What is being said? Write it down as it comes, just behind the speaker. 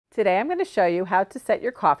Today I'm going to show you how to set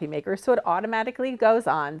your coffee maker so it automatically goes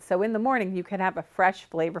on, so in the morning you can have a fresh,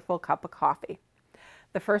 flavorful cup of coffee.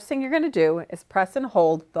 The first thing you're going to do is press and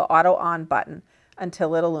hold the auto on button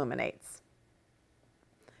until it illuminates.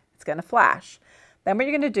 It's going to flash. Then what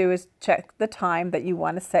you're going to do is check the time that you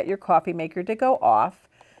want to set your coffee maker to go off.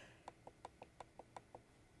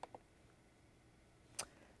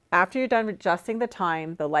 After you're done adjusting the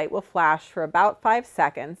time, the light will flash for about 5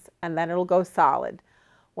 seconds and then it'll go solid.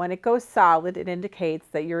 When it goes solid, it indicates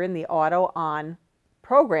that you're in the auto on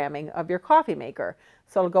programming of your coffee maker.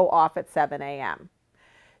 So it'll go off at 7 a.m.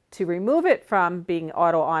 To remove it from being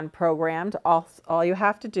auto on programmed, all you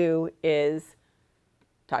have to do is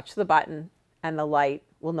touch the button and the light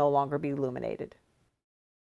will no longer be illuminated.